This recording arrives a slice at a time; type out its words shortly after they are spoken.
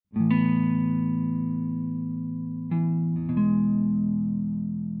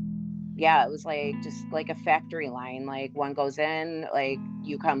yeah, it was like just like a factory line. Like one goes in, like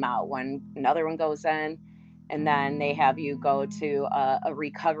you come out, another one goes in, and then they have you go to a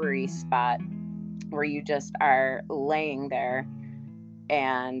recovery spot where you just are laying there.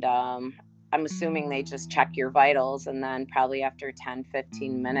 And I'm assuming they just check your vitals, and then probably after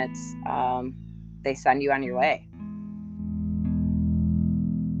 10-15 minutes, they send you on your way.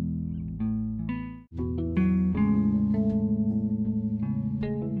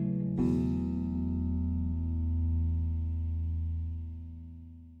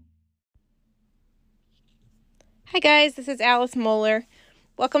 Hi guys, this is Alice Moeller.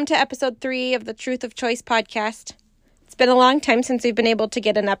 Welcome to episode 3 of the Truth of Choice podcast. It's been a long time since we've been able to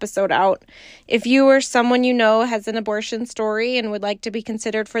get an episode out. If you or someone you know has an abortion story and would like to be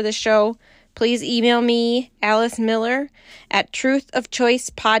considered for the show, please email me, Alice Miller, at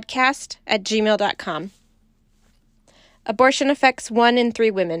truthofchoicepodcast@gmail.com. Abortion affects 1 in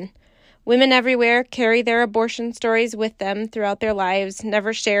 3 women. Women everywhere carry their abortion stories with them throughout their lives,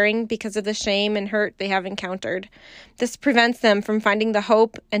 never sharing because of the shame and hurt they have encountered. This prevents them from finding the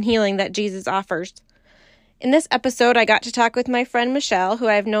hope and healing that Jesus offers. In this episode, I got to talk with my friend Michelle, who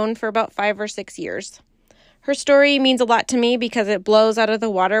I've known for about 5 or 6 years. Her story means a lot to me because it blows out of the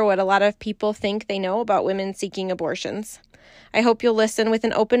water what a lot of people think they know about women seeking abortions. I hope you'll listen with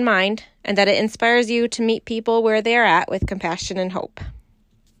an open mind and that it inspires you to meet people where they are at with compassion and hope.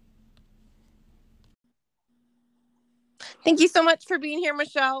 Thank you so much for being here,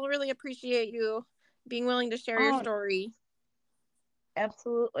 Michelle. Really appreciate you being willing to share your story.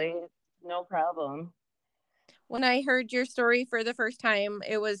 Absolutely. No problem. When I heard your story for the first time,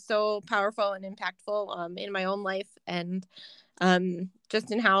 it was so powerful and impactful in my own life and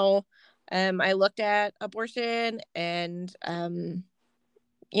just in how I looked at abortion and,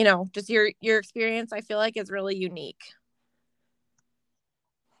 just your experience, I feel like is really unique.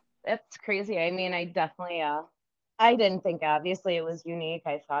 That's crazy. I mean, I definitely, I didn't think obviously it was unique.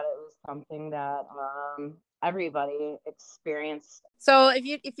 I thought it was something that everybody experienced. So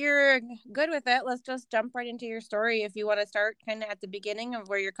if you're good with it, let's just jump right into your story. If you want to start kind of at the beginning of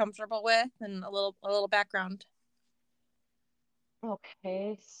where you're comfortable with and a little background.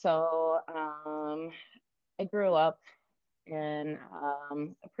 Okay, so I grew up in a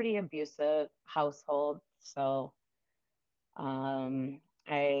pretty abusive household. So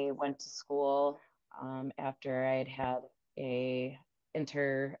I went to school after I'd had a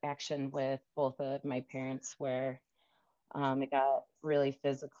interaction with both of my parents where it got really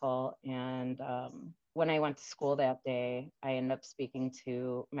physical. And when I went to school that day, I ended up speaking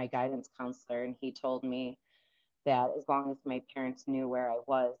to my guidance counselor, and he told me that as long as my parents knew where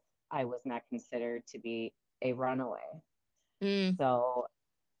I was not considered to be a runaway. So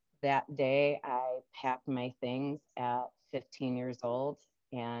that day, I packed my things at 15 years old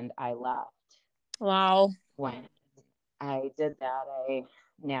and I left. Wow. When I did that, I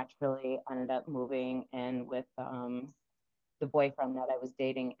naturally ended up moving in with the boyfriend that I was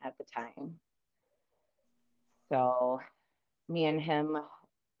dating at the time. So me and him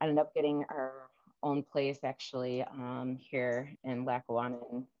ended up getting our own place actually here in Lackawanna,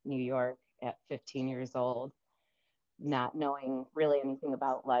 New York at 15 years old, not knowing really anything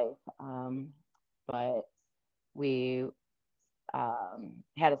about life. But we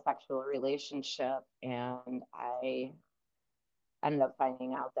had a sexual relationship, and I ended up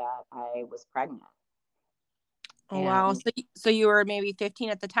finding out that I was pregnant. Oh, wow. So you were maybe 15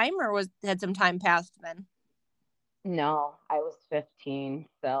 at the time, or had some time passed then? No, I was 15.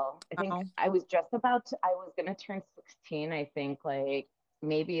 So I think I was going to turn 16, I think like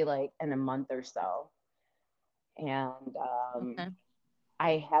maybe like in a month or so. And Okay.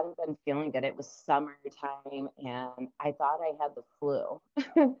 I hadn't been feeling good. It was summertime and I thought I had the flu.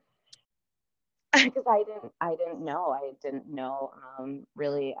 Because I didn't know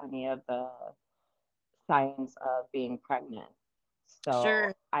really any of the signs of being pregnant. So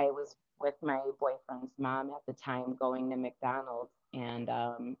Sure. I was with my boyfriend's mom at the time going to McDonald's, and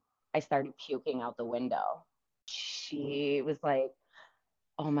I started puking out the window. She was like,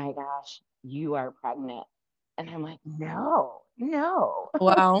 "Oh my gosh, you are pregnant." And I'm like, "No, no."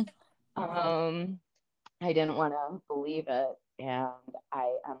 Wow. I didn't want to believe it. And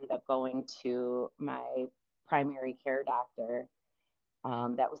I ended up going to my primary care doctor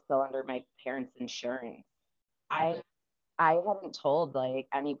that was still under my parents' insurance. I I hadn't told like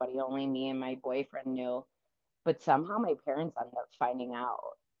anybody, only me and my boyfriend knew, but somehow my parents ended up finding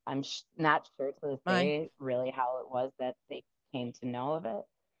out. I'm not sure to this day really how it was that they came to know of it.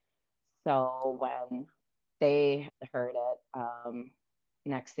 So when they heard it,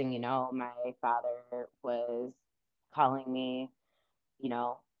 next thing you know, my father was calling me, you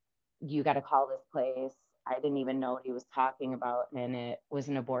know, you got to call this place. I didn't even know what he was talking about, and it was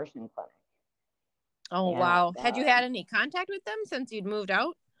an abortion clinic. Oh, wow. And Had you had any contact with them since you'd moved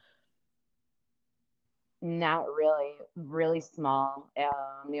out? not really, really small.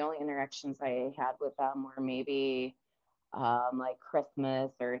 The only interactions I had with them were maybe like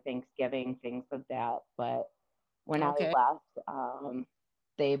Christmas or Thanksgiving, things of that. But when I Okay. left,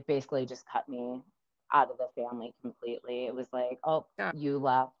 they basically just cut me out of the family completely. It was like, oh, God. you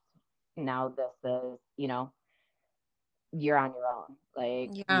left. Now this is, you're on your own.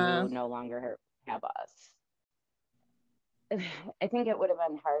 Like, Yeah. you no longer have us. I think it would have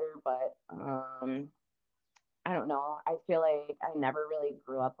been harder, but I don't know. I feel like I never really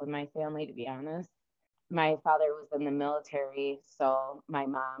grew up with my family, to be honest. My father was in the military, so my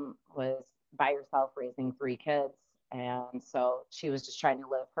mom was by herself raising three kids. And so she was just trying to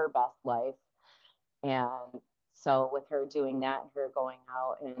live her best life. And so, with her doing that, her going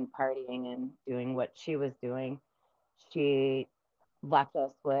out and partying and doing what she was doing, she left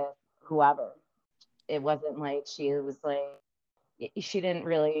us with whoever. It wasn't like she was like, she didn't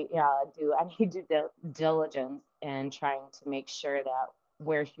really do any due diligence in trying to make sure that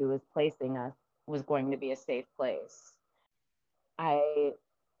where she was placing us was going to be a safe place. I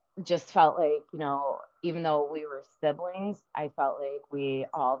just felt like, even though we were siblings, I felt like we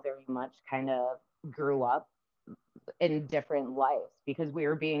all very much kind of grew up in different lives because we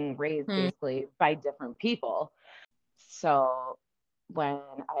were being raised Hmm. basically by different people. So when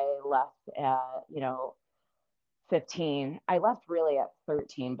I left at, 15, I left really at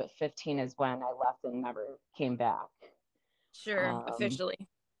 13, but 15 is when I left and never came back. Sure. Um, Officially.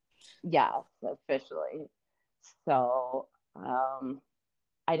 yes, officially. So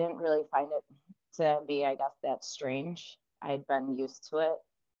I didn't really find it to be, I guess, that strange. I'd been used to it.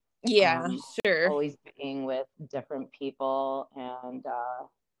 Yeah, Um, sure. Always being with different people. And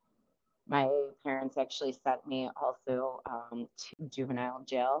my parents actually sent me also to juvenile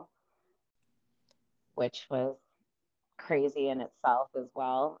jail, which was crazy in itself as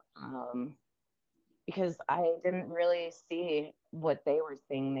well. Because I didn't really see what they were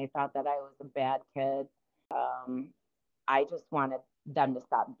seeing. They thought that I was a bad kid. I just wanted them to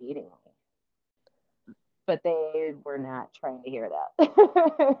stop beating me, but they were not trying to hear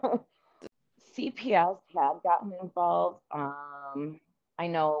that. CPS had gotten involved. I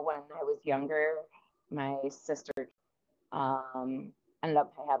know when I was younger, my sister um, ended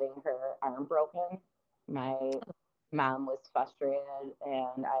up having her arm broken. My mom was frustrated,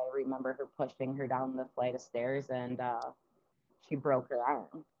 and I remember her pushing her down the flight of stairs, and she broke her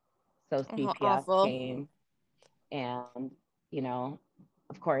arm. So Oh, CPS awful. came, and you know,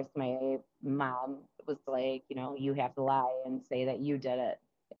 of course, my mom was like, you have to lie and say that you did it.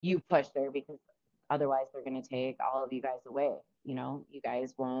 You pushed her because otherwise they're going to take all of you guys away. You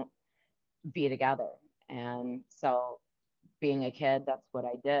guys won't be together. And so, being a kid, that's what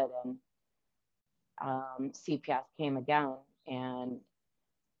I did. And CPS came again, and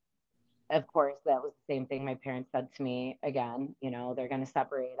of course, that was the same thing my parents said to me again. They're going to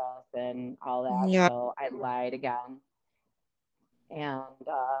separate us and all that. Yeah. So I lied again. And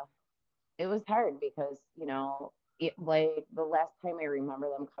it was hard because, like the last time I remember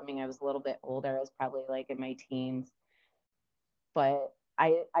them coming, I was a little bit older. I was probably like in my teens. But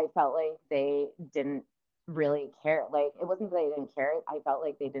I felt like they didn't really care. Like, it wasn't that they didn't care. I felt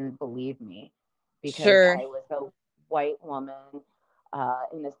like they didn't believe me because Sure. I was a white woman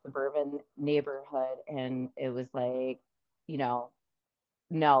in a suburban neighborhood, and it was like, you know,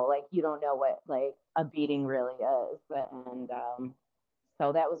 no, like you don't know what like a beating really is, and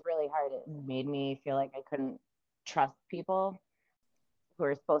so that was really hard. It made me feel like I couldn't trust people who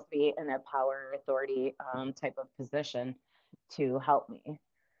are supposed to be in a power authority type of position to help me.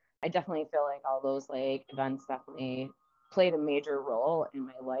 I definitely feel like all those like events definitely played a major role in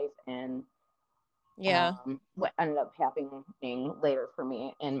my life and Yeah. what ended up happening later for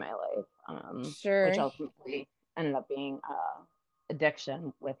me in my life, which Sure. ultimately ended up being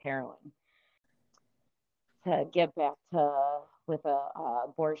addiction with heroin. To get back to with a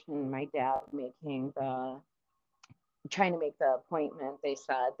abortion, my dad making the trying to make the appointment, they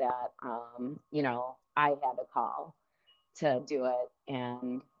said that I had to call to do it,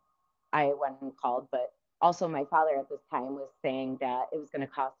 and I went and called, but also my father at this time was saying that it was going to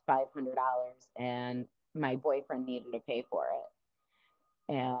cost $500 and my boyfriend needed to pay for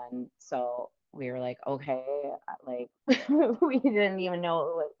it. And so we were like, okay, like we didn't even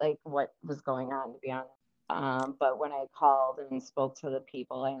know what was going on, to be honest. But when I called and spoke to the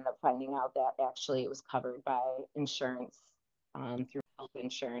people, I ended up finding out that actually it was covered by insurance, through health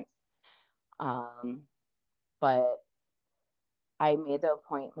insurance. Um, but I made the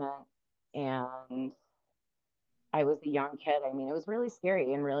appointment. And I was a young kid. I mean, it was really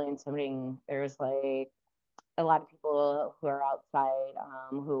scary and really intimidating. There was like a lot of people who are outside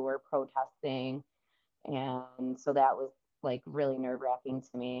who were protesting. And so that was like really nerve wracking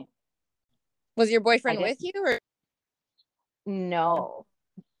to me. Was your I boyfriend didn't with you or? know.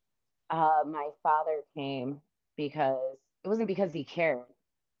 My father came because it wasn't because he cared.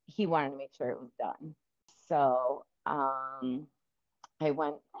 He wanted to make sure it was done. So I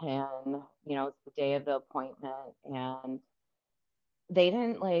went and, it's the day of the appointment, and they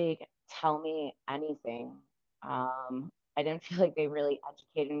didn't like tell me anything. I didn't feel like they really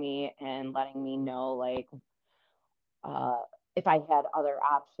educated me and letting me know like uh, if I had other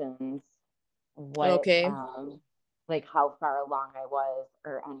options, what Okay. like how far along I was,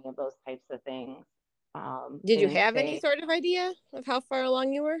 or any of those types of things. Did They you didn't have any say. sort of idea of how far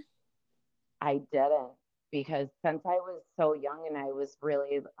along you were? I didn't, because since I was so young and I was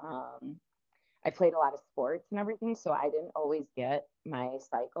really I played a lot of sports and everything, so I didn't always get my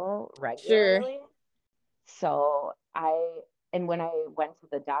cycle Sure. regularly. So and when I went to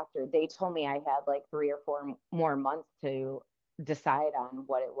the doctor, they told me I had like 3 or 4 more months to decide on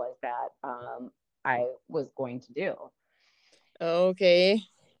what it was that I was going to do. Okay.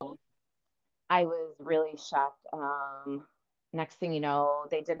 I was really shocked. Next thing you know,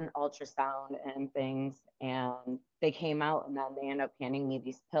 they did an ultrasound and things, and they came out, and then they ended up handing me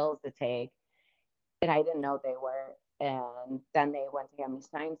these pills to take, and I didn't know they were. And then they went to have me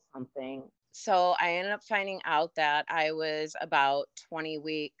sign something. So I ended up finding out that I was about 20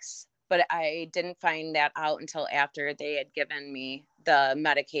 weeks, but I didn't find that out until after they had given me the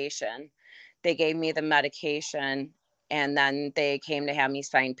medication. They gave me the medication, and then they came to have me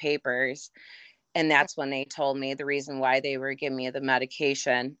sign papers. And that's when they told me the reason why they were giving me the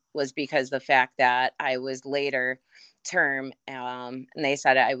medication was because the fact that I was later term. And they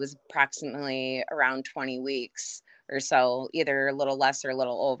said I was approximately around 20 weeks or so, either a little less or a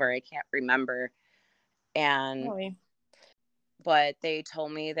little over. I can't remember. And, Really? but they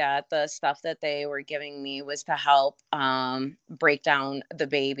told me that the stuff that they were giving me was to help break down the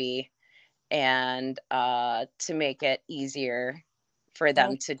baby, and to make it easier for Oh,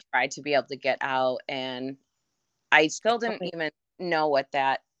 them to try to be able to get out. And I still didn't really? even know what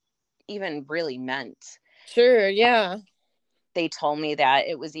that even really meant. Sure. Yeah. They told me that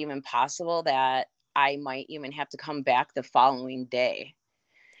it was even possible that I might even have to come back the following day.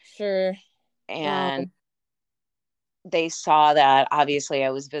 Sure. Wow. And they saw that obviously I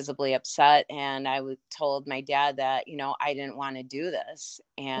was visibly upset, and told my dad that, I didn't want to do this.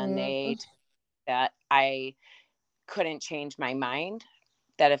 And they Mm, told me that I couldn't change my mind,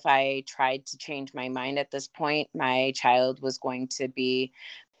 that if I tried to change my mind at this point, my child was going to be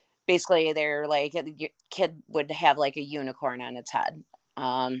basically, they're like, the kid would have like a unicorn on its head.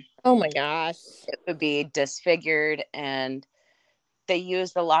 Um, oh my gosh. it would be disfigured, and they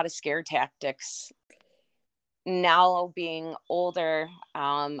used a lot of scare tactics. Now, being older,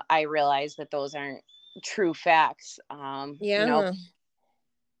 I realize that those aren't true facts. Yeah.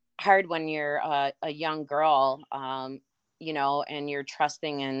 Hard when you're a young girl, and you're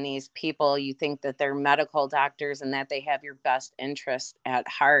trusting in these people. You think that they're medical doctors and that they have your best interest at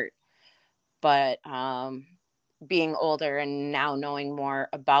heart. But being older and now knowing more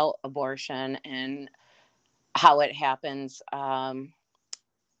about abortion and how it happens, I'm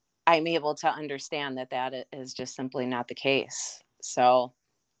able to understand that is just simply not the case. So,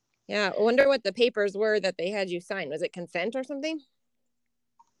 Yeah. I wonder what the papers were that they had you sign. Was it consent or something?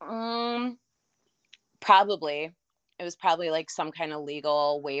 um, probably it was probably like some kind of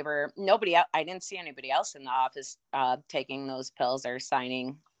legal waiver. I didn't see anybody else in the office taking those pills or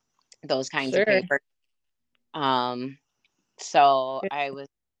signing those kinds of Sure. papers. Um, so I was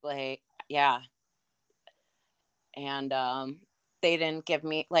like, yeah. And they didn't give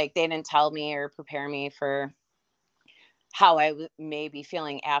me, like, they didn't tell me or prepare me for how may be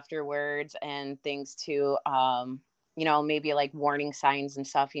feeling afterwards, and things too. Maybe like warning signs and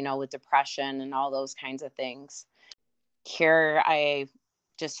stuff, with depression and all those kinds of things. Here I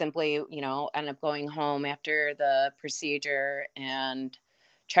just simply, end up going home after the procedure and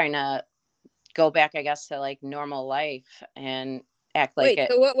trying to go back, I guess, to like normal life and act like Wait,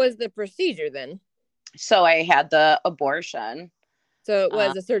 it. so what was the procedure then? So I had the abortion. So it uh,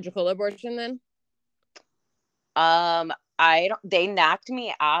 was a surgical abortion then? Um, I don't, they knocked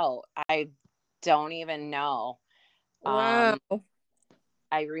me out. I don't even know. Wow. Um,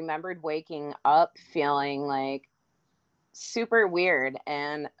 I remembered waking up feeling like super weird.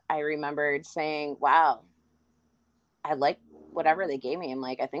 And I remembered saying, wow, I like whatever they gave me. I'm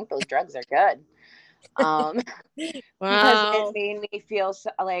like, I think those drugs are good. um, because it Wow. made me feel so,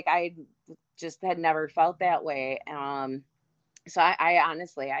 like I just had never felt that way. So I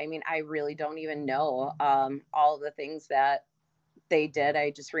honestly, I mean, I really don't even know all the things that they did.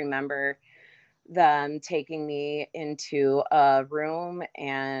 I just remember them taking me into a room,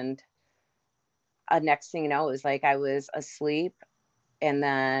 and next thing you know, it was like I was asleep, and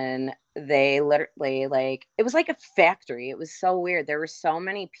then they literally, like, it was like a factory. It was so weird. There were so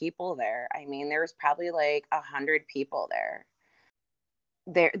many people there. I mean, there was probably like 100 people there.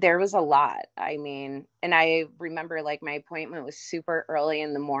 There was a lot. I mean, and I remember like my appointment was super early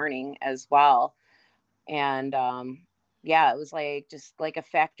in the morning as well. And yeah, it was like just like a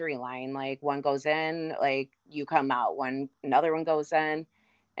factory line. Like one goes in, like you come out, one another one goes in,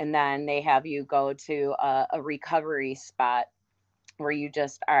 and then they have you go to a recovery spot where you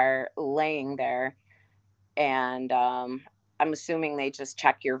just are laying there. And I'm assuming they just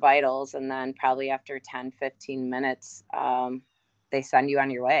check your vitals, and then probably after 10-15 minutes, they send you on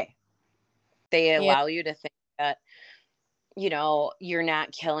your way. They Yeah. allow you to think that, you're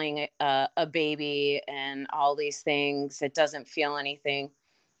not killing a baby and all these things. It doesn't feel anything.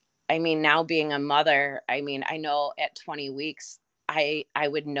 I mean, now being a mother, I mean, I know at 20 weeks, I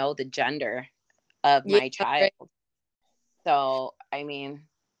would know the gender of Yeah. my child. Right. So, I mean,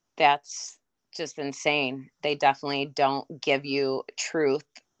 that's just insane. They definitely don't give you truth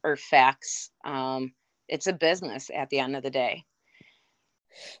or facts. It's a business at the end of the day.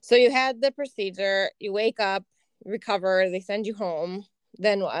 So you had the procedure, you wake up, recover, they send you home.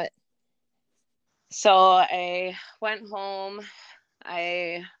 Then what? So I went home.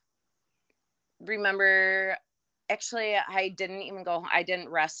 I remember, actually, I didn't even go, I didn't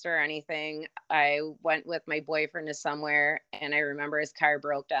rest or anything. I went with my boyfriend to somewhere, and I remember his car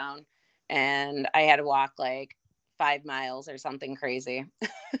broke down, and I had to walk like 5 miles or something crazy.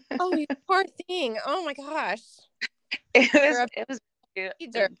 Oh, you poor thing. Oh my gosh. It For was a it was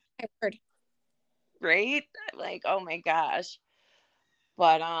procedure. I heard. great. Like, oh my gosh.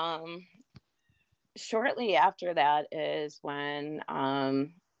 But shortly after that is when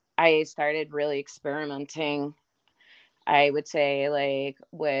I started really experimenting, I would say, like,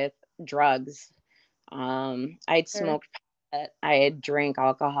 with drugs. I'd Sure. smoked pot, I had drank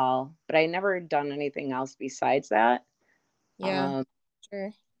alcohol, but I never done anything else besides that. Yeah. Um,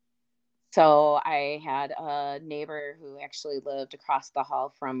 Sure. so I had a neighbor who actually lived across the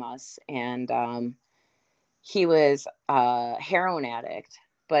hall from us, and he was a heroin addict,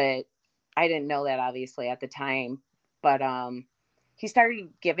 but I didn't know that obviously at the time. But he started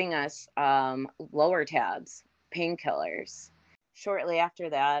giving us lower tabs, painkillers. Shortly after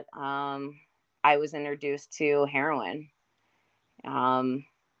that, I was introduced to heroin. Um,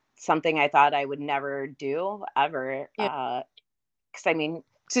 Something I thought I would never do ever. Yeah. Because I mean,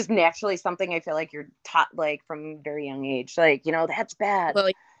 it's just naturally something I feel like you're taught, like, from a very young age. Like, that's bad.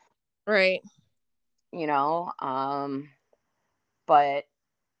 Well, right. You know, but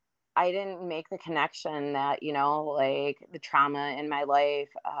I didn't make the connection that, like, the trauma in my life,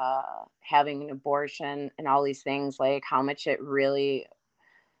 having an abortion and all these things, like how much it really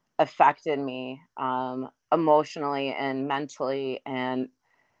affected me, emotionally and mentally. And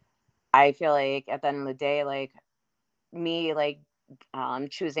I feel like at the end of the day, like, me, like,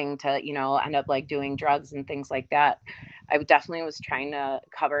 choosing to, end up like doing drugs and things like that, I definitely was trying to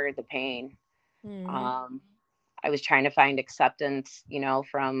cover the pain. Hmm. Um, I was trying to find acceptance,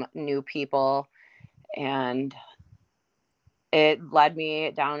 from new people. And it led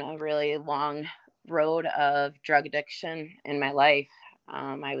me down a really long road of drug addiction in my life.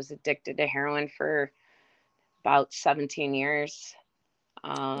 I was addicted to heroin for about 17 years.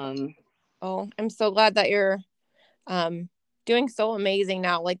 Um, Oh, I'm so glad that you're um doing so amazing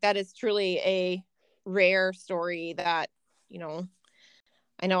now. Like that is truly a rare story that, you know,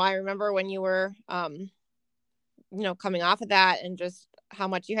 I know I remember when you were coming off of that and just how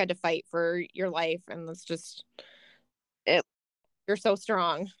much you had to fight for your life and it's just it, you're so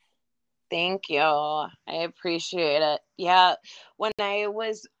strong. Thank you. I appreciate it. Yeah. When I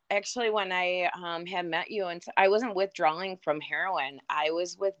had met you, and I wasn't withdrawing from heroin, I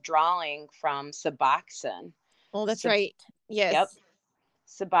was withdrawing from Suboxone. Oh, that's Sub- right. yep. Yes.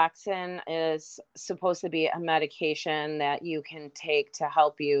 Suboxone is supposed to be a medication that you can take to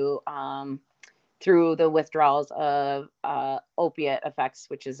help you through the withdrawals of opiate effects,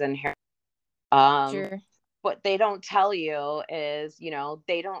 which is in heroin. Um, Sure. what they don't tell you is,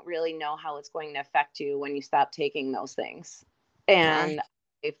 they don't really know how it's going to affect you when you stop taking those things. Gosh. And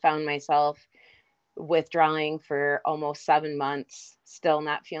I found myself withdrawing for almost 7 months, still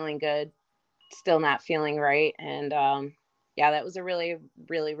not feeling good, still not feeling right. And yeah, that was a really,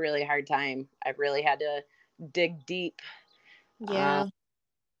 really, really hard time. I really had to dig deep, uh, Yeah.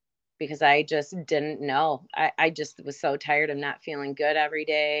 because I just didn't know. I just was so tired of not feeling good every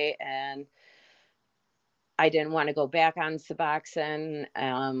day. And I didn't want to go back on Suboxone. But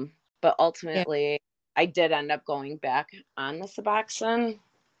Yeah. ultimately, I did end up going back on the Suboxone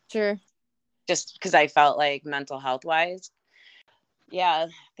Sure. just because I felt like mental health wise. Yeah,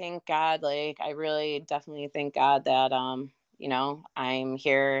 thank God. Like, I really definitely thank God that, I'm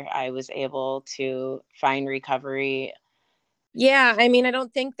here. I was able to find recovery. Yeah, I mean, I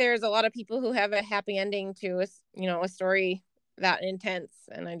don't think there's a lot of people who have a happy ending to a story that intense,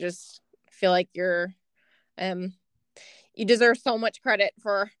 and I just feel like um you deserve so much credit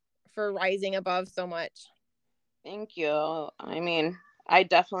for rising above so much. Thank you. I mean, I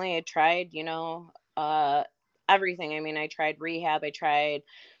definitely tried, everything. I mean, I tried rehab, I tried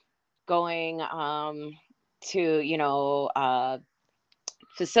going to,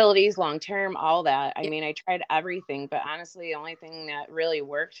 facilities long term, all that. I Yeah. mean, I tried everything, but honestly, the only thing that really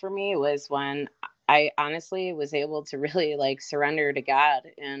worked for me was when I honestly was able to really like surrender to God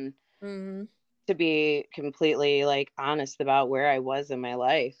and Mm, to be completely like honest about where I was in my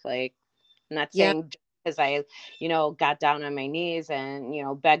life. Like, I'm not yeah. saying because I, got down on my knees and,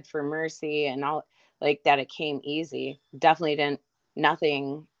 begged for mercy and all like that, it came easy. Definitely didn't,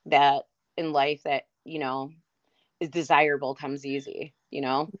 nothing that in life that, is desirable comes easy.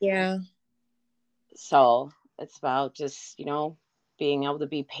 Yeah. So it's about just, being able to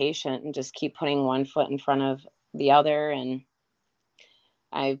be patient and just keep putting one foot in front of the other. And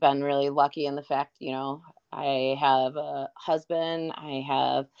I've been really lucky in the fact, I have a husband, I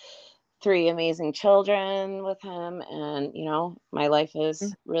have three amazing children with him, and, my life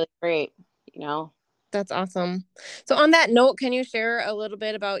is really great, you know. That's awesome. So on that note, can you share a little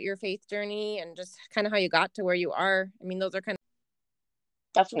bit about your faith journey and just kind of how you got to where you are? I mean, those are kind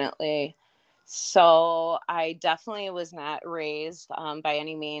Definitely. So I definitely was not raised by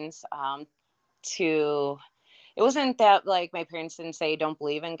any means to it wasn't that like my parents didn't say don't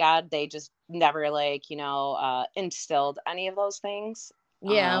believe in God. They just never like, instilled any of those things.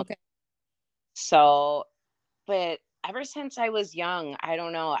 yeah, Um, okay. so, but ever since I was young, I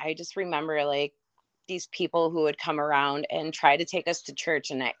don't know. I just remember like these people who would come around and try to take us to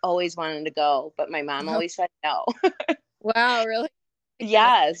church, and I always wanted to go, but my mom always said no. Wow, really?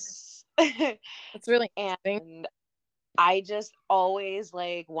 Yes. That's really interesting. And I just always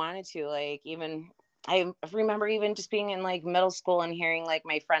like wanted to like even I remember even just being in like middle school and hearing like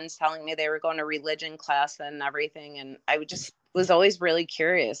my friends telling me they were going to religion class and everything, and I would just was always really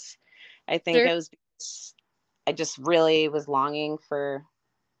curious. I think Sure. it was because I just really was longing for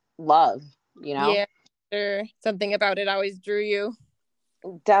love. Yeah, sure. Something about it always drew you.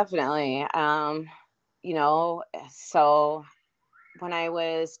 Definitely. So when I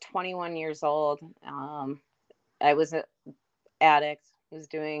was 21 years old, I was an addict, was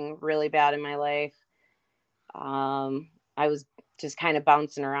doing really bad in my life. I was just kind of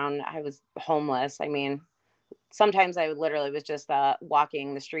bouncing around. I was homeless. I mean, sometimes I literally was just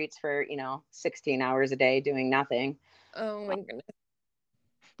walking the streets for, 16 hours a day doing nothing, Oh my goodness.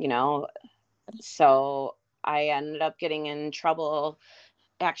 you know. So I ended up getting in trouble.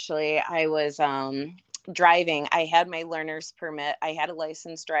 Actually, I was driving. I had my learner's permit. I had a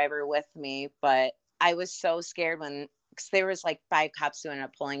licensed driver with me, but I was so scared when because there was like five cops who ended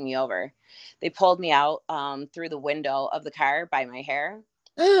up pulling me over. They pulled me out through the window of the car by my hair.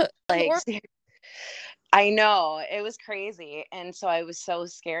 Like Lord. I know it was crazy, and so I was so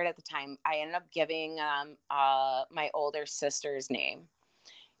scared at the time. I ended up giving my older sister's name,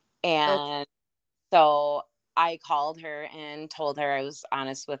 Oh, and so I called her and told her I was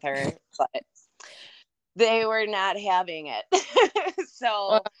honest with her, but they were not having it.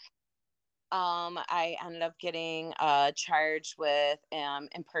 wow. So I ended up getting charged with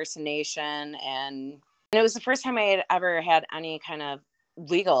impersonation, and it was the first time I had ever had any kind of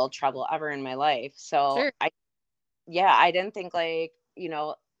legal trouble ever in my life. So Sure. I didn't think like,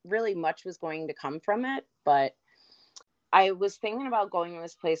 really much was going to come from it, but I was thinking about going to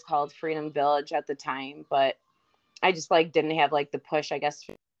this place called Freedom Village at the time, but I just like didn't have like the push, I guess,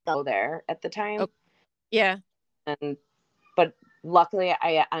 to go there at the Oh, time. yeah. And but luckily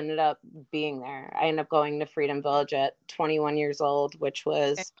I ended up being there. I ended up going to Freedom Village at 21 years old, which Okay.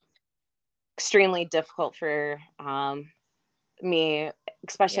 was extremely difficult for me,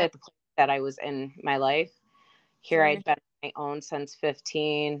 especially Yeah. at the place that I was in my life. Here Sure. I'd been on my own since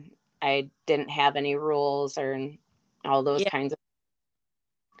 15. I didn't have any rules or all those Yeah. kinds of.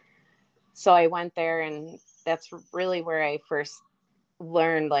 So I went there, and that's really where I first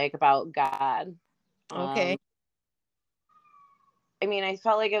learned like about God. Okay. Um, I mean, I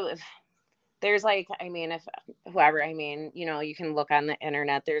felt like it was, there's like, I mean, if whoever, I mean, you can look on the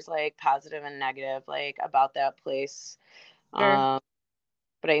internet, there's like positive and negative, like about that place. Sure. Um,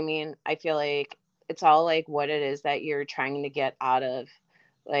 but I mean, I feel like it's all like what it is that you're trying to get out of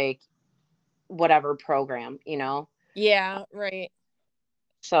like whatever program. Yeah, right.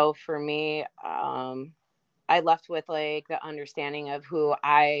 So for me, I left with like the understanding of who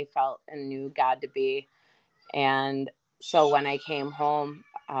I felt and knew God to be. And so when I came home,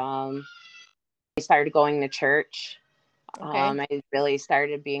 I started going to church. Okay. I really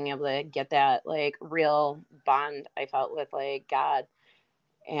started being able to get that like real bond I felt with like God.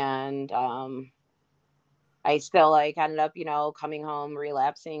 And I still like ended up, coming home,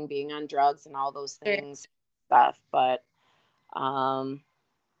 relapsing, being on drugs and all those Sure. things, stuff. But um,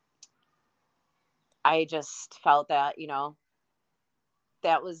 I just felt that,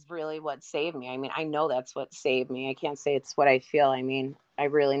 that was really what saved me. I mean, I know that's what saved me. I can't say it's what I feel. I mean, I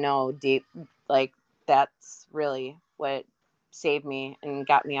really know deep, like, that's really what saved me and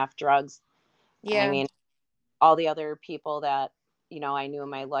got me off drugs. I Yeah. mean, all the other people that, I knew in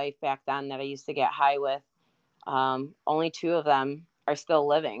my life back then that I used to get high with, only two of them are still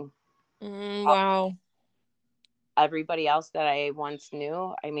living. Wow. Everybody else that I once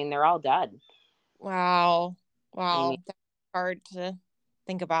knew, I mean, they're all dead. Wow. I mean, Wow. That's hard to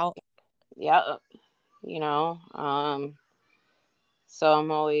think about. yeah, you know, so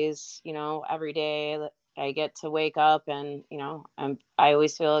I'm always, every day I get to wake up and, I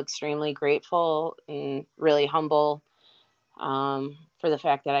always feel extremely grateful and really humble, for the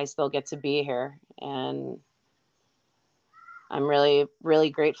fact that I still get to be here. And I'm really, really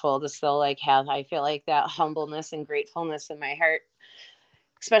grateful to still like have, I feel like that humbleness and gratefulness in my heart,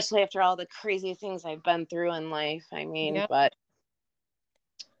 especially after all the crazy things I've been through in life. I mean, Yeah. but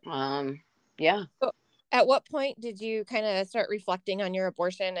um, yeah. So at what point did you kind of start reflecting on your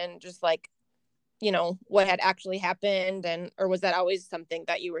abortion and just like, what had actually happened, and or was that always something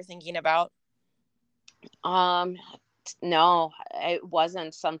that you were thinking about? Um, no, it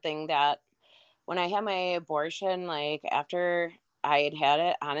wasn't something that when I had my abortion, like after I had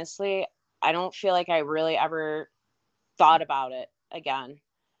it, honestly, I don't feel like I really ever thought about it again.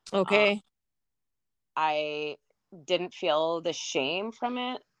 Uh, Okay. I didn't feel the shame from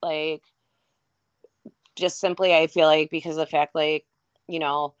it. Like, just simply, I feel like because of the fact, like, you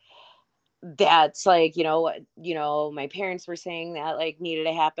know, that's like, my parents were saying that like needed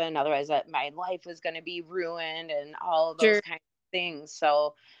to happen. Otherwise, that my life was going to be ruined and all of those Sure. kind of things.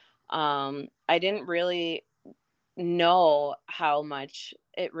 So, I didn't really know how much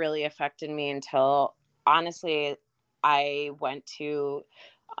it really affected me until honestly I went to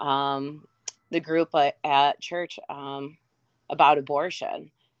um, the group at church about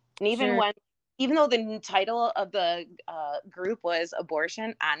abortion. And Sure. even though the title of the group was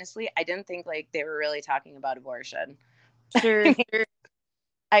abortion, honestly, I didn't think like they were really talking about abortion. Sure. Sure.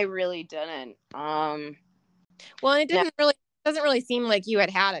 I really didn't. Well, it Now, doesn't really seem like you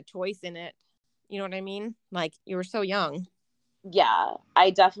had a choice in it. You know what I mean? Like you were so young. yeah, I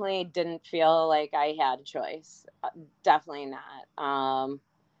definitely didn't feel like I had a choice. Definitely not.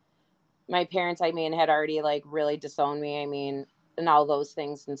 My parents, I mean, had already like really disowned me. I mean, and all those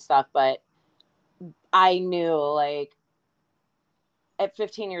things and stuff. But I knew like at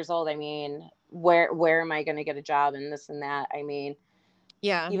 15 years old, I mean, where am I going to get a job and this and that? I mean,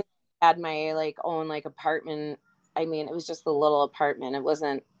 Yeah. even if I had my like own like apartment. I mean, it was just a little apartment. It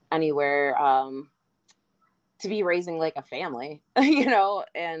wasn't anywhere to be raising like a family,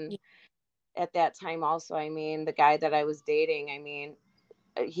 And at that time, also, I mean, the guy that I was dating, I mean,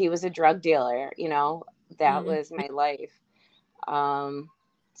 he was a drug dealer. That Mm. was my life. Um,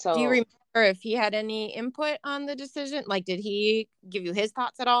 Do you so remember if he had any input on the decision? Like, did he give you his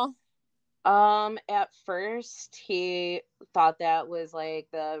thoughts at all? at first he thought that was like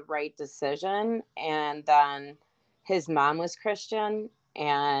the right decision, and then his mom was Christian,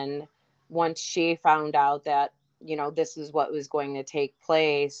 and once she found out that, this is what was going to take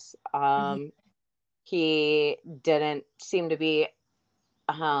place, Mhm. he didn't seem to be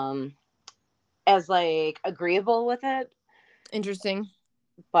um as like agreeable with it. Interesting.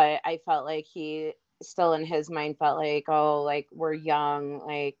 But I felt like he still in his mind felt like, oh, like we're young,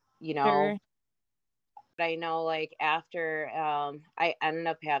 like, Sure. but I know like after I ended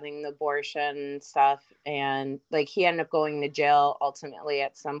up having the abortion and stuff, and like he ended up going to jail ultimately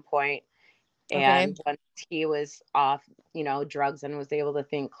at some point. Okay. And once he was off, drugs and was able to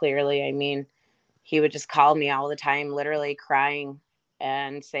think clearly, I mean, he would just call me all the time, literally crying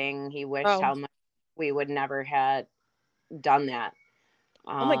and saying he wished Oh. how much we would never had done that.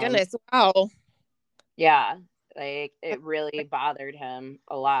 Oh my Um, goodness. Wow. yeah. Like, it really bothered him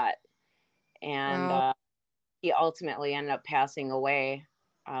a lot. And Wow. he ultimately ended up passing away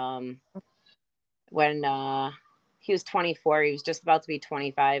um, when he was 24. He was just about to be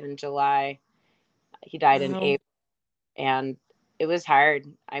 25 in July. He died in Wow. April. And it was hard.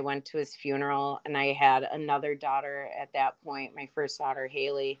 I went to his funeral, and I had another daughter at that point, my first daughter,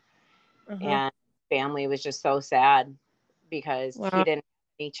 Haley. Uh-huh. And family was just so sad because he Wow. didn't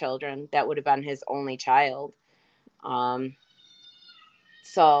have any children. That would have been his only child. Um,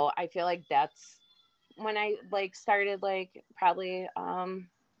 so I feel like that's when I like started like probably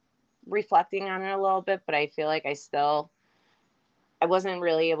reflecting on it a little bit, but I feel like I wasn't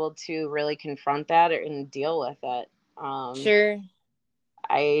really able to really confront that and deal with it. Um, Sure.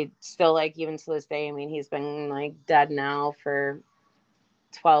 I still like even to this day. I mean, he's been like dead now for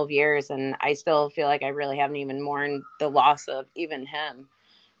 12 years, and I still feel like I really haven't even mourned the loss of even him.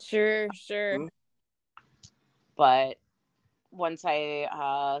 Sure. Sure. But once I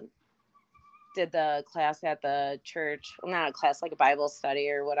did the class at the church, well, not a class, like a Bible study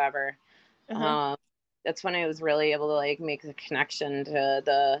or whatever, Uh-huh. um, that's when I was really able to like make the connection to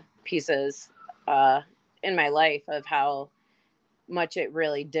the pieces uh, in my life of how much it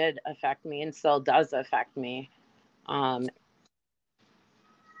really did affect me and still does affect me. Um,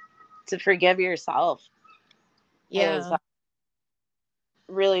 to forgive yourself is Yeah.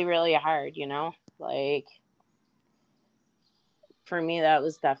 really, really hard, you know? Like, for me, that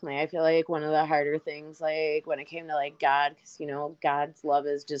was definitely, I feel like one of the harder things, like, when it came to, like, God, because, you know, God's love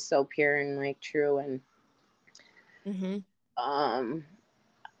is just so pure and, like, true. And, Mm-hmm. um,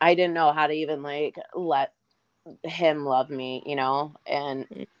 I didn't know how to even, like, let Him love me, you know, and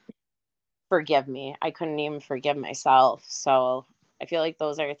forgive me. I couldn't even forgive myself. So I feel like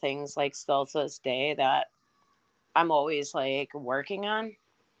those are things, like, still to this day that I'm always, like, working on,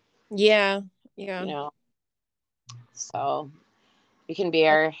 Yeah. Yeah. you know? So we can be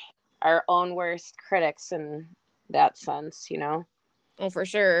our own worst critics in that sense, you know. Oh, for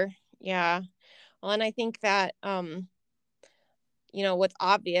sure. Yeah. Well, and I think that what's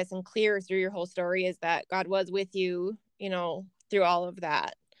obvious and clear through your whole story is that God was with you, through all of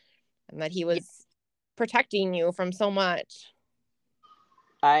that, and that he Yeah, was protecting you from so much.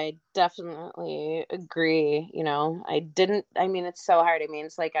 I definitely agree. You know, I mean, it's so hard. I mean,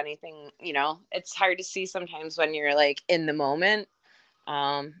 it's like anything, you know, it's hard to see sometimes when you're like in the moment,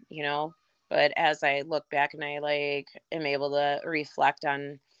 you know, but as I look back and I like am able to reflect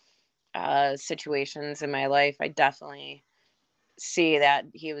on situations in my life, I definitely see that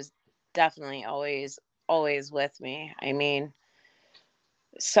he was definitely always with me. I mean,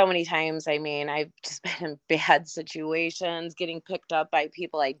 so many times, I mean, I've just been in bad situations, getting picked up by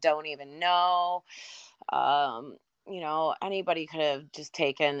people I don't even know. Um, you know, anybody could have just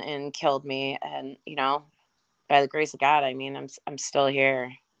taken and killed me, and you know, by the grace of God, I mean, I'm still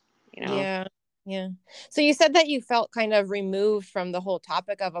here, you know. Yeah. Yeah. So you said that you felt kind of removed from the whole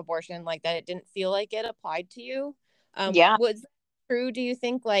topic of abortion, like that it didn't feel like it applied to you. Yeah. Was that true? Do you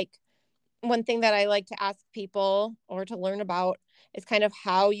think, like, one thing that I like to ask people or to learn about is kind of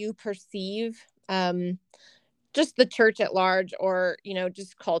how you perceive just the church at large, or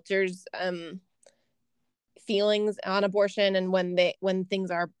just cultures feelings on abortion, and when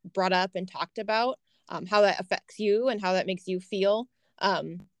things are brought up and talked about, how that affects you and how that makes you feel.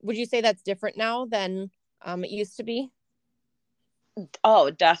 Would you say that's different now than it used to be? Oh,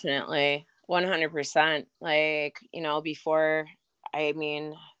 definitely. 100%. Like, you know, before, I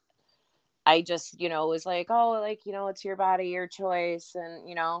mean, I just, you know, was like, oh, like, you know, it's your body, your choice. And,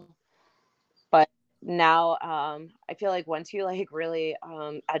 you know, but now I feel like once you like really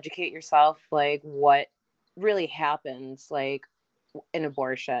educate yourself like what really happens like in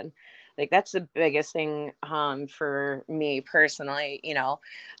abortion, like that's the biggest thing for me personally, you know.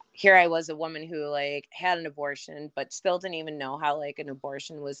 Here I was, a woman who like had an abortion but still didn't even know how like an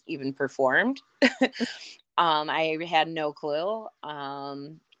abortion was even performed. I had no clue.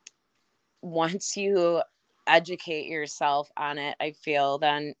 Once you educate yourself on it, I feel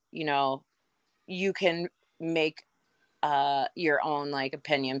then, you know, you can make your own like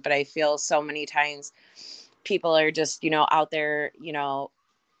opinion. But I feel so many times people are just, you know, out there, you know,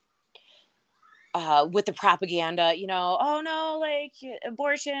 with the propaganda, you know, oh no, like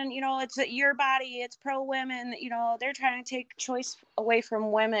abortion, you know, it's your body, it's pro women, you know, they're trying to take choice away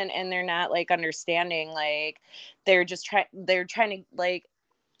from women, and they're not like understanding, like they're trying to like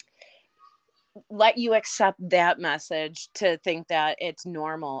let you accept that message to think that it's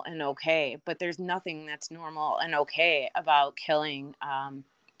normal and okay. But there's nothing that's normal and okay about killing an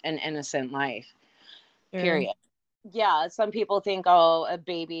innocent life, Sure. period. Yeah, some people think, oh, a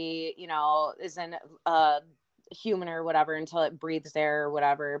baby, you know, isn't uh human or whatever until it breathes there or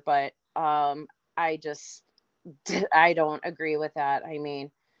whatever. But I just, I don't agree with that. I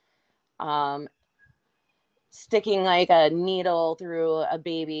mean, um, sticking like a needle through a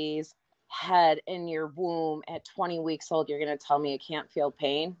baby's head in your womb at 20 weeks old, you're going to tell me it can't feel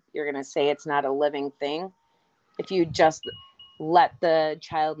pain? You're going to say it's not a living thing? If you just let the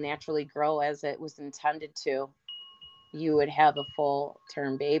child naturally grow as it was intended to, you would have a full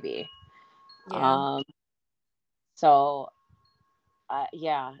term baby. Yeah. Um, so,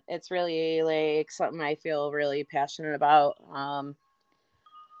 yeah, it's really like something I feel really passionate about.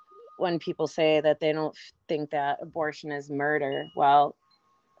 When people say that they don't think that abortion is murder, well,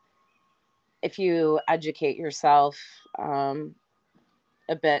 if you educate yourself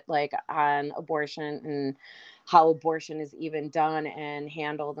a bit like on abortion and how abortion is even done and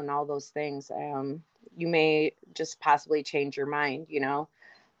handled and all those things, you may just possibly change your mind, you know.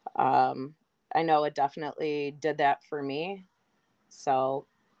 um, I know it definitely did that for me. So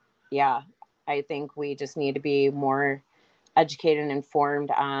yeah, I think we just need to be more educated and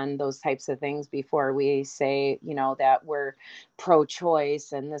informed on those types of things before we say, you know, that we're pro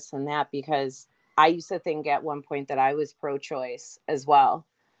choice and this and that, because I used to think at one point that I was pro choice as well,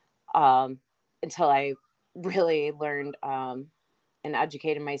 um, until I really learned and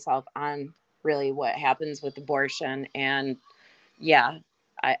educated myself on really what happens with abortion. And yeah,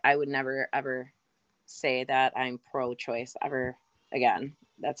 I would never, ever say that I'm pro choice ever again.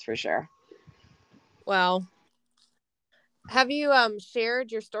 That's for sure. Well, have you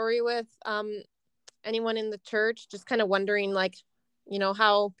shared your story with anyone in the church? Just kind of wondering, like,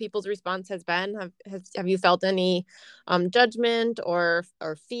 how people's response has been. Have you felt any judgment or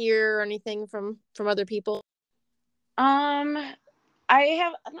fear or anything from other people? Um, I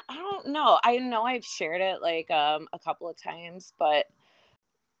have, I don't know. I know I've shared it like a couple of times, but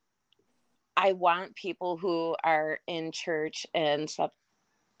I want people who are in church and stuff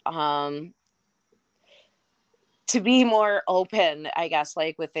um to be more open, I guess,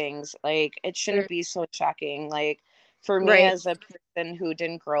 like with things. Like it Sure. shouldn't be so shocking. Like for me Right. as a person who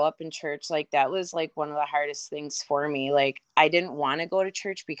didn't grow up in church, like that was like one of the hardest things for me. Like I didn't want to go to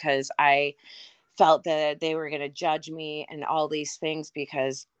church because I felt that they were going to judge me and all these things,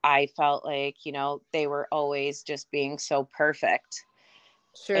 because I felt like, you know, they were always just being so perfect.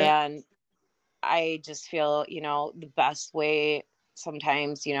 Sure. And I just feel, you know, the best way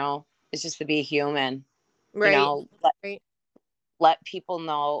sometimes, you know, is just to be human, you Right. know, Right. let people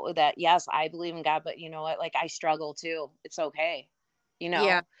know that, yes, I believe in God, but you know what, like I struggle too. It's okay. You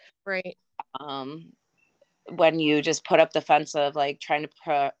Yeah. know, Right. um, when you just put up the fence of like trying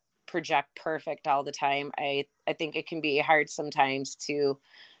to project perfect all the time, I think it can be hard sometimes to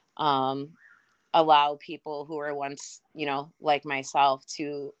um, allow people who were once, you know, like myself,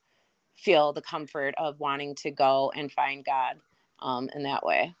 to feel the comfort of wanting to go and find God in that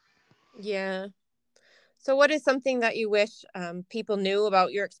way. Yeah. So, what is something that you wish people knew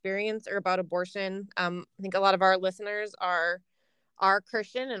about your experience or about abortion? I think a lot of our listeners are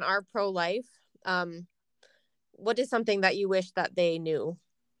Christian and are pro life. Um, what is something that you wish that they knew?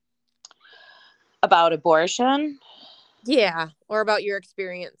 About abortion, Yeah, or about your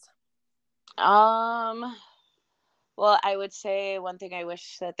experience. um, well, I would say one thing I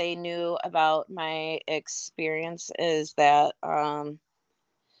wish that they knew about my experience is that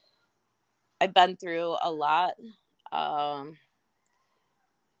I've been through a lot, um,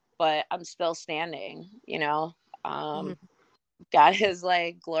 but I'm still standing, you know. Hmm. Um, God is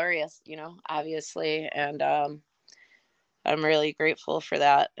like glorious, you know, obviously. And I'm really grateful for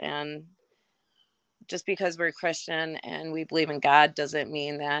that. And just because we're Christian and we believe in God doesn't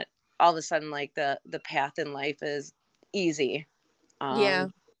mean that all of a sudden, like the path in life is easy. Yeah,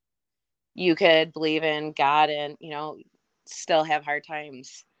 Um, you could believe in God and, you know, still have hard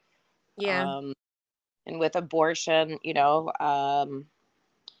times. yeah, Um, and with abortion, you know,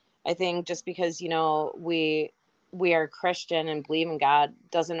 I think just because, you know, we are Christian and believe in God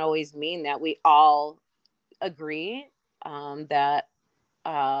doesn't always mean that we all agree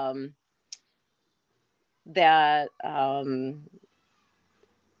that um,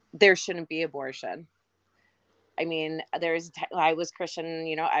 there shouldn't be abortion. I mean, I was Christian,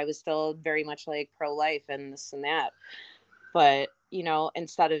 you know, I was still very much like pro life and this and that. But, you know,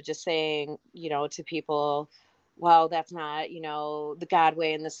 instead of just saying, you know, to people, well, that's not, you know, the God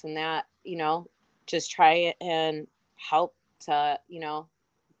way and this and that, you know, just try it and help to, you know,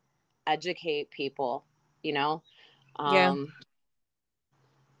 educate people, you know. yeah, Um,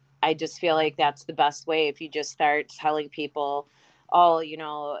 I just feel like that's the best way. If you just start telling people, oh, you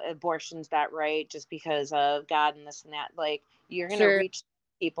know, abortion's not right just because of God and this and that, like you're going to sure. reach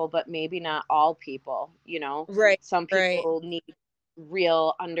people, but maybe not all people, Right. some Right. people need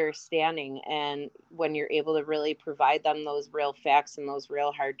real understanding. And when you're able to really provide them those real facts and those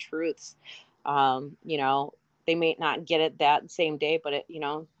real hard truths, they may not get it that same day, but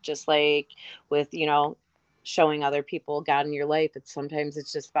just like with, showing other people God in your life, it's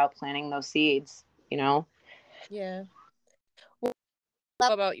just about planting those seeds, Yeah. What I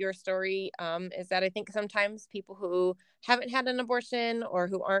love about your story is that I think sometimes people who haven't had an abortion or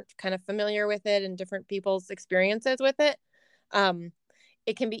who aren't kind of familiar with it and different people's experiences with it, um,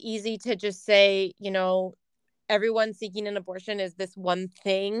 it can be easy to just say, everyone seeking an abortion is this one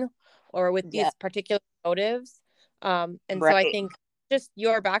thing or with Yeah, these particular motives. And so I right. think just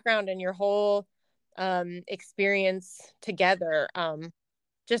your background and your whole experience together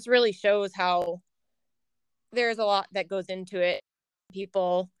just really shows how there's a lot that goes into it.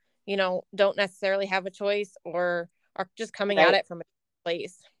 People, don't necessarily have a choice or are just coming at Right. it from a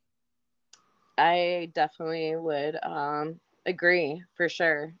place. I definitely would agree for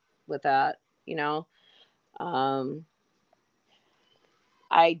sure with that. You know, um,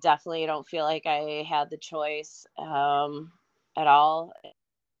 I definitely don't feel like I had the choice at all.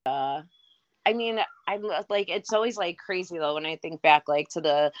 I mean, I'm like, it's always like crazy though when I think back like to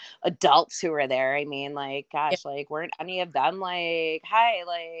the adults who were there. I mean, like, Yeah, gosh, like, weren't any of them like, hi,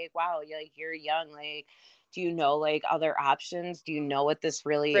 like, wow, you're young, like, do you know like other options? Do you know what this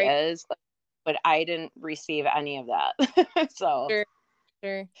really right. is? But I didn't receive any of that. So, Sure,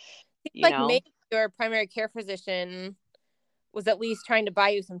 sure. Seems you like know, maybe your primary care physician was at least trying to buy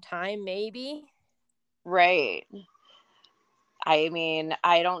you some time, maybe. right. I mean,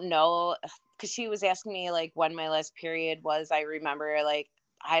 I don't know because she was asking me like when my last period was. I remember like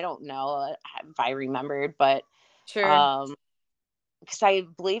I don't know if I remembered, but Sure. um because I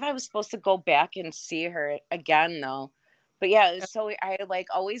believe I was supposed to go back and see her again though. But yeah, so I like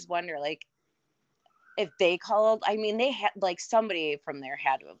always wonder like if they called. I mean, they had like somebody from there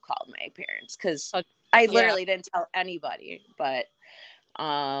had to have called my parents because Uh, I yeah, literally didn't tell anybody. But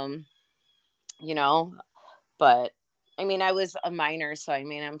um, you know, but I mean, I was a minor, so I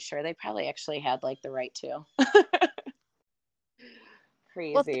mean, I'm sure they probably actually had like the right to. well,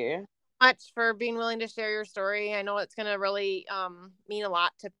 thank Crazy. you so much for being willing to share your story. I know it's going to really mean a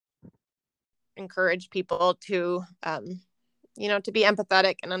lot to encourage people to to be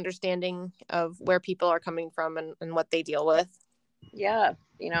empathetic and understanding of where people are coming from and what they deal with. Yeah,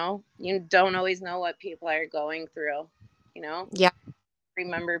 you don't always know what people are going through, you know. Yeah.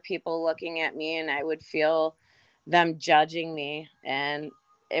 Remember people looking at me and I would feel them judging me and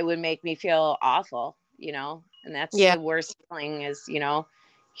it would make me feel awful, and that's Yeah. the worst feeling is,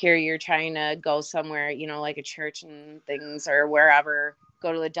 here you're trying to go somewhere, like a church and things or wherever,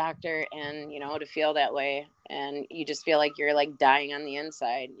 go to the doctor and, to feel that way. And you just feel like you're like dying on the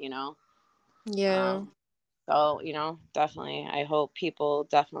inside. Yeah. Um, so, definitely, I hope people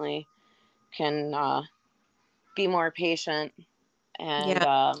definitely can be more patient and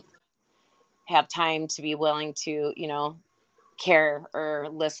Yeah. have time to be willing to, care or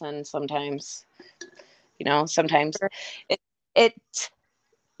listen sometimes. Sometimes it, it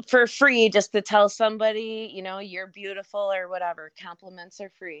for free just to tell somebody, you're beautiful or whatever. Compliments are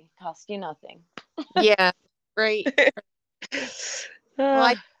free, cost you nothing. Yeah. Right. Well,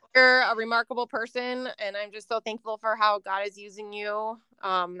 I uh, think you're a remarkable person, and I'm just so thankful for how God is using you,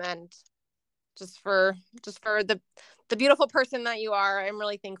 and just for the beautiful person that you are. I'm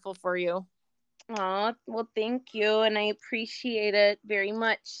really thankful for you. well, thank you. And I appreciate it very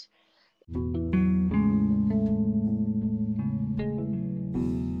much.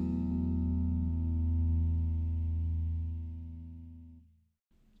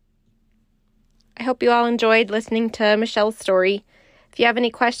 I hope you all enjoyed listening to Michelle's story. If you have any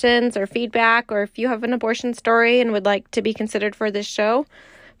questions or feedback, or if you have an abortion story and would like to be considered for this show,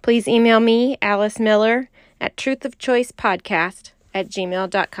 please email me, Alice Miller, at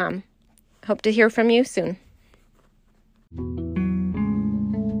truthofchoicepodcast@gmail.com. Hope to hear from you soon.